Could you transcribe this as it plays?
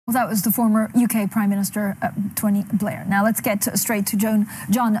That was the former UK Prime Minister, Tony Blair. Now let's get straight to John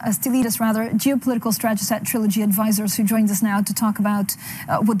Sitilides, geopolitical strategist at Trilogy Advisors, who joins us now to talk about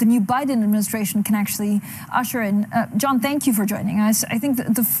what the new Biden administration can actually usher in. John, thank you for joining us. I think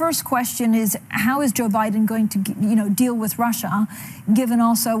the first question is, how is Joe Biden going to, deal with Russia, given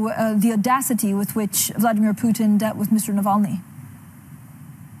also the audacity with which Vladimir Putin dealt with Mr. Navalny?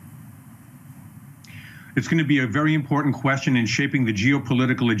 It's going to be a very important question in shaping the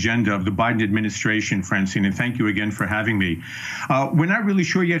geopolitical agenda of the Biden administration, Francine, and thank you again for having me. We're not really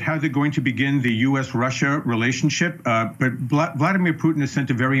sure yet how they're going to begin the U.S.-Russia relationship, but Vladimir Putin has sent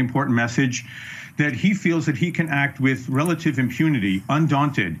a very important message that he feels that he can act with relative impunity,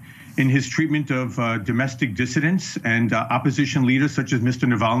 undaunted, in his treatment of domestic dissidents and opposition leaders such as Mr.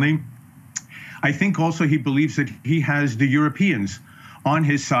 Navalny. I think also he believes that he has the Europeans on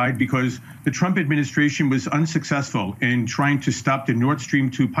his side because the Trump administration was unsuccessful in trying to stop the Nord Stream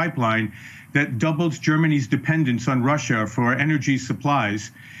 2 pipeline that doubles Germany's dependence on Russia for energy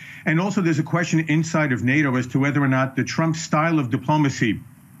supplies. And also there's a question inside of NATO as to whether or not the Trump style of diplomacy,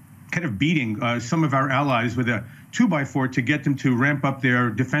 kind of beating some of our allies with a 2x4 to get them to ramp up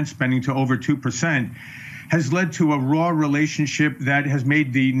their defense spending to over 2%, has led to a raw relationship that has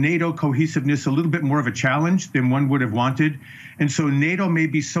made the NATO cohesiveness a little bit more of a challenge than one would have wanted. And so NATO may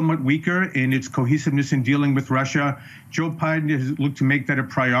be somewhat weaker in its cohesiveness in dealing with Russia. Joe Biden has looked to make that a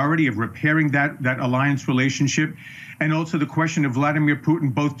priority of repairing that alliance relationship. And also the question of Vladimir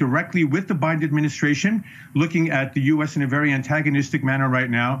Putin, both directly with the Biden administration, looking at the U.S. in a very antagonistic manner right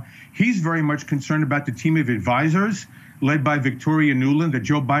now. He's very much concerned about the team of advisors led by Victoria Nuland that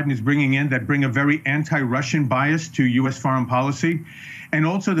Joe Biden is bringing in that bring a very anti-Russian bias to U.S. foreign policy. And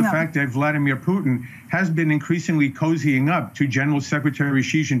also the fact that Vladimir Putin has been increasingly cozying up to General Secretary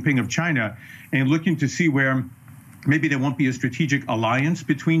Xi Jinping of China and looking to see where maybe there won't be a strategic alliance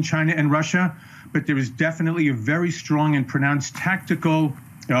between China and Russia, but there is definitely a very strong and pronounced tactical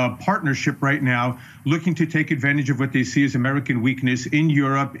partnership right now, looking to take advantage of what they see as American weakness in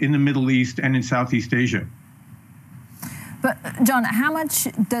Europe, in the Middle East, and in Southeast Asia. But, John, how much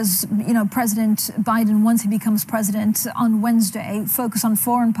does, President Biden, once he becomes president on Wednesday, focus on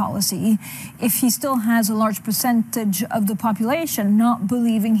foreign policy if he still has a large percentage of the population not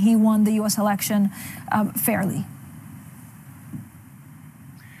believing he won the U.S. election fairly?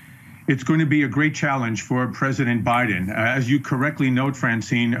 It's going to be a great challenge for President Biden. As you correctly note,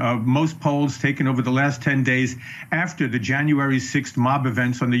 Francine, most polls taken over the last 10 days after the January 6th mob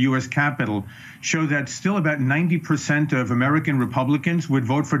events on the U.S. Capitol show that still about 90% of American Republicans would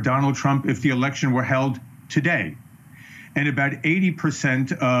vote for Donald Trump if the election were held today. And about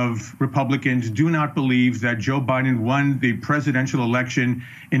 80% of Republicans do not believe that Joe Biden won the presidential election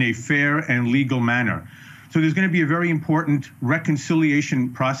in a fair and legal manner. So there's going to be a very important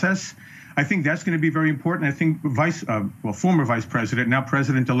reconciliation process. I think that's going to be very important. I think former Vice President, now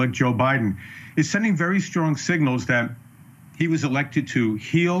President-elect Joe Biden, is sending very strong signals that he was elected to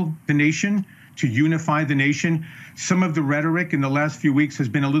heal the nation, to unify the nation. Some of the rhetoric in the last few weeks has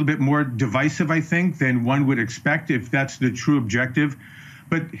been a little bit more divisive, I think, than one would expect if that's the true objective.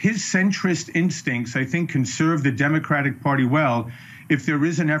 But his centrist instincts, I think, can serve the Democratic Party well if there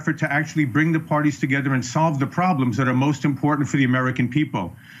is an effort to actually bring the parties together and solve the problems that are most important for the American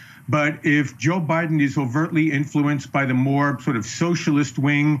people. But if Joe Biden is overtly influenced by the more sort of socialist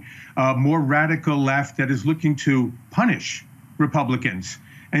wing, more radical left that is looking to punish Republicans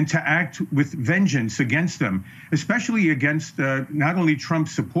and to act with vengeance against them, especially against not only Trump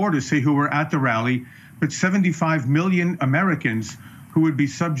supporters, say, who were at the rally, but 75 million Americans who would be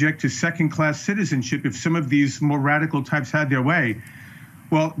subject to second-class citizenship if some of these more radical types had their way.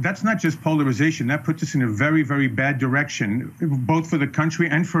 Well, that's not just polarization. That puts us in a very, very bad direction, both for the country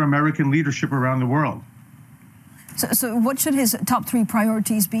and for American leadership around the world. So what should his top three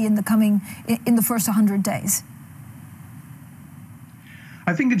priorities be in the first 100 days?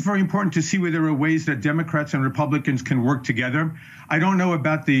 I think it's very important to see where there are ways that Democrats and Republicans can work together. I don't know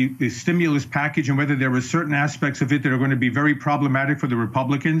about the stimulus package and whether there are certain aspects of it that are going to be very problematic for the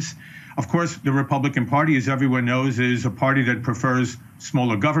Republicans. Of course, the Republican Party, as everyone knows, is a party that prefers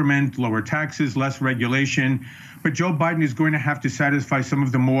smaller government, lower taxes, less regulation. But Joe Biden is going to have to satisfy some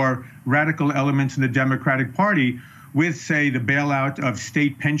of the more radical elements in the Democratic Party with, say, the bailout of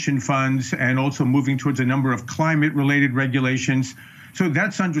state pension funds and also moving towards a number of climate-related regulations. So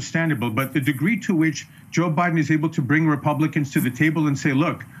that's understandable. But the degree to which Joe Biden is able to bring Republicans to the table and say,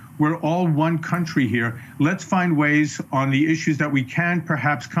 look, we're all one country here. Let's find ways on the issues that we can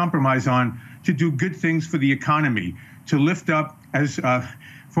perhaps compromise on to do good things for the economy, to lift up, as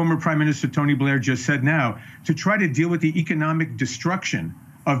former Prime Minister Tony Blair just said now, to try to deal with the economic destruction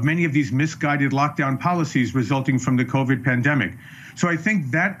of many of these misguided lockdown policies resulting from the COVID pandemic. So I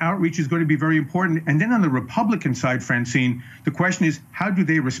think that outreach is going to be very important. And then on the Republican side, Francine, the question is, how do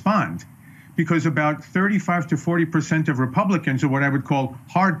they respond? Because about 35 to 40% of Republicans are what I would call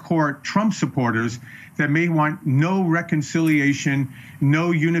hardcore Trump supporters that may want no reconciliation,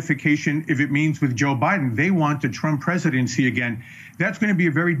 no unification if it means with Joe Biden. They want the Trump presidency again. That's going to be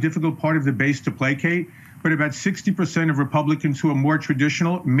a very difficult part of the base to placate. But about 60% of Republicans who are more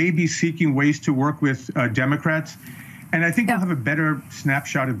traditional may be seeking ways to work with Democrats. And I think we'll have a better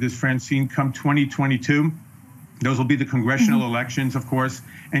snapshot of this, Francine, come 2022. Those will be the congressional elections, of course.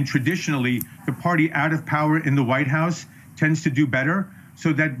 And traditionally, the party out of power in the White House tends to do better.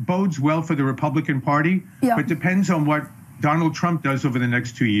 So that bodes well for the Republican Party, but depends on what Donald Trump does over the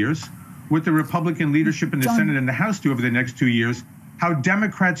next 2 years, what the Republican leadership in the Senate and the House do over the next 2 years, how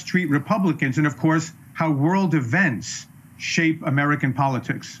Democrats treat Republicans, and of course, how world events shape American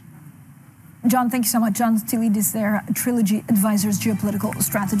politics. John, thank you so much. John Sitilides there, Trilogy Advisors, geopolitical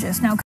strategist. Now.